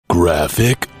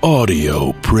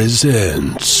GraphicAudio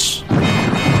presents.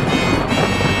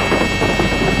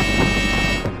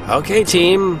 Okay,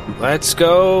 team, let's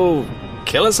go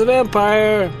kill us a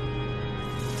vampire.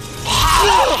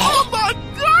 Oh my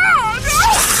God!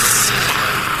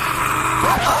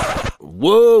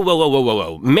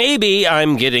 Whoa. Maybe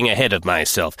I'm getting ahead of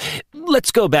myself.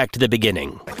 Let's go back to the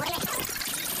beginning.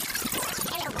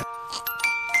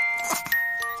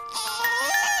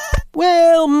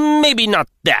 Well, maybe not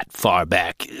that far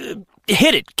back.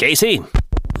 Hit it, Casey.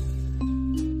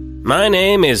 My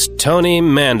name is Tony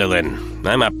Mandolin.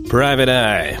 I'm a private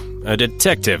eye, a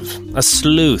detective, a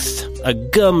sleuth, a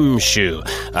gumshoe,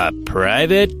 a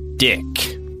private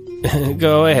dick.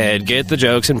 Go ahead, get the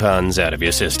jokes and puns out of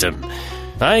your system.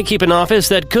 I keep an office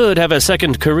that could have a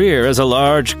second career as a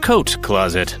large coat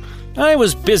closet. I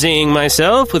was busying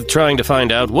myself with trying to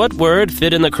find out what word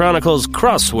fit in the Chronicle's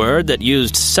crossword that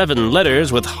used 7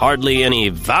 letters with hardly any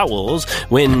vowels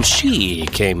when she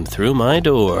came through my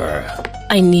door.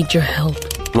 I need your help.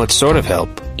 What sort of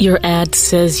help? Your ad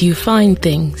says you find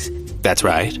things. That's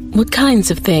right. What kinds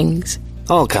of things?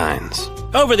 All kinds.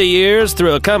 Over the years,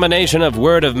 through a combination of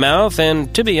word of mouth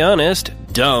and, to be honest,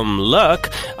 dumb luck,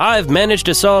 I've managed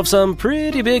to solve some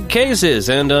pretty big cases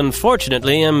and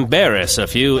unfortunately embarrass a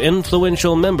few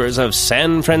influential members of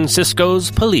San Francisco's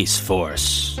police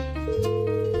force.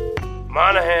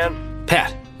 Monahan.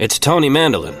 Pat, it's Tony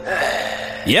Mandolin.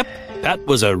 Yep, Pat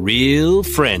was a real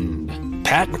friend.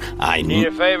 Pat, I Need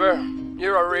a favor?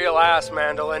 You're a real ass,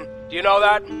 Mandolin. Do you know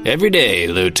that? Every day,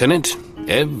 Lieutenant.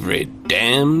 Every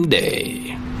damn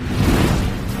day.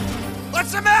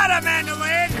 What's the matter,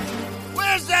 Mandolin?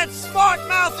 Where's that smart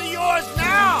mouth of yours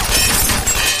now?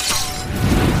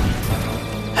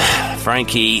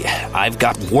 Frankie, I've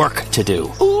got work to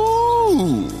do.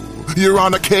 Ooh, you're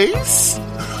on a case?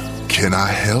 Can I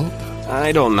help?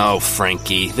 I don't know,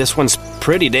 Frankie. This one's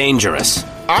pretty dangerous.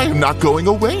 I am not going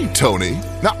away, Tony.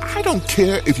 Now, I don't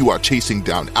care if you are chasing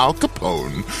down Al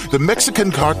Capone, the Mexican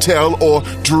cartel, or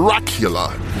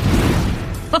Dracula.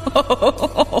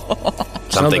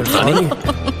 Something funny?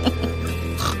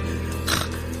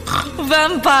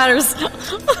 Vampires!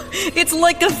 It's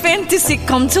like a fantasy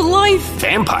come to life.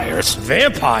 Vampires?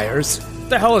 Vampires? What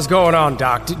the hell is going on,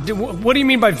 Doc? What do you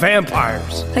mean by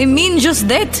vampires? I mean just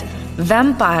that.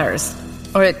 Vampires.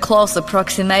 Or a close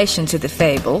approximation to the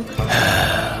fable.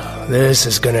 This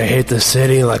is gonna hit the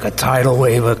city like a tidal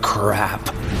wave of crap.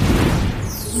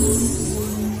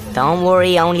 Don't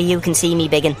worry, only you can see me,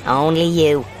 biggin'. Only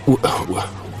you.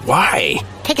 Why?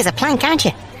 Thick as a plank, aren't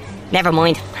you? Never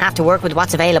mind, have to work with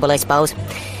what's available, I suppose.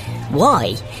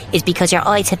 Why is because your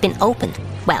eyes have been opened.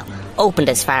 Well, opened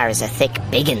as far as a thick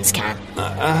biggins can.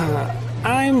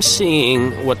 I'm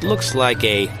seeing what looks like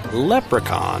a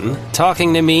leprechaun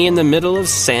talking to me in the middle of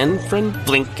San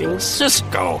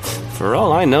Francisco. For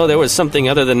all I know, there was something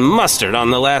other than mustard on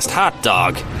the last hot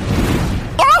dog.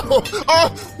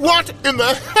 What in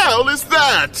the hell is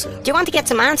that? Do you want to get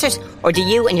some answers? Or do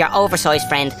you and your oversized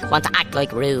friend want to act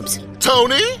like rubes?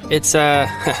 Tony? It's a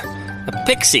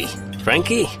pixie,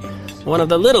 Frankie. One of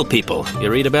the little people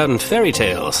you read about in fairy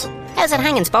tales. How's it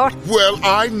hanging, sport? Well,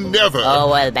 I never...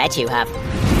 Oh, I'll bet you have.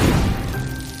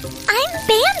 I'm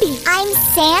Bambi. I'm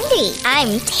Sandy.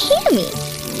 I'm Tammy.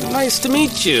 Nice to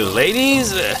meet you,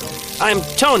 ladies. I'm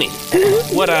Tony.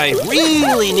 What I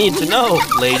really need to know,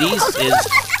 ladies, is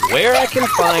where I can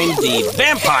find the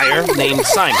vampire named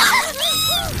Simon.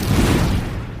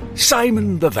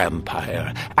 Simon the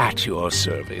Vampire, at your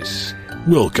service.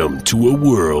 Welcome to a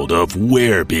world of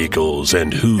werebeagles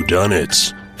and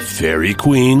whodunits, fairy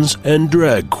queens and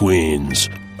drag queens,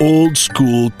 old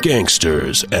school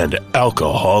gangsters and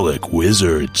alcoholic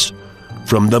wizards.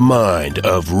 From the mind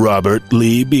of Robert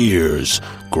Lee Beers,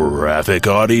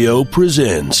 GraphicAudio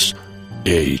presents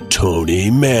a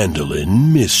Tony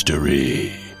Mandolin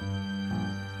mystery.